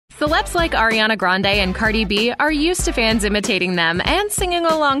Celebs like Ariana Grande and Cardi B are used to fans imitating them and singing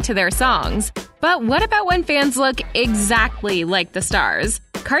along to their songs. But what about when fans look exactly like the stars?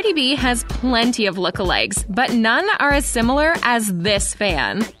 Cardi B has plenty of lookalikes, but none are as similar as this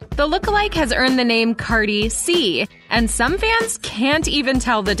fan. The lookalike has earned the name Cardi C, and some fans can't even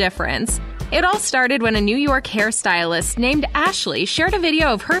tell the difference. It all started when a New York hairstylist named Ashley shared a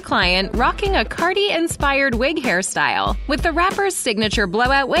video of her client rocking a Cardi-inspired wig hairstyle with the rapper's signature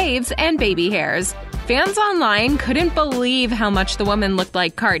blowout waves and baby hairs. Fans online couldn't believe how much the woman looked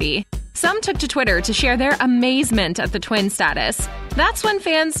like Cardi. Some took to Twitter to share their amazement at the twin status. That's when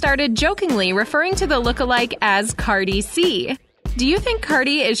fans started jokingly referring to the lookalike as Cardi C. Do you think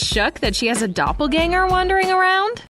Cardi is shook that she has a doppelganger wandering around?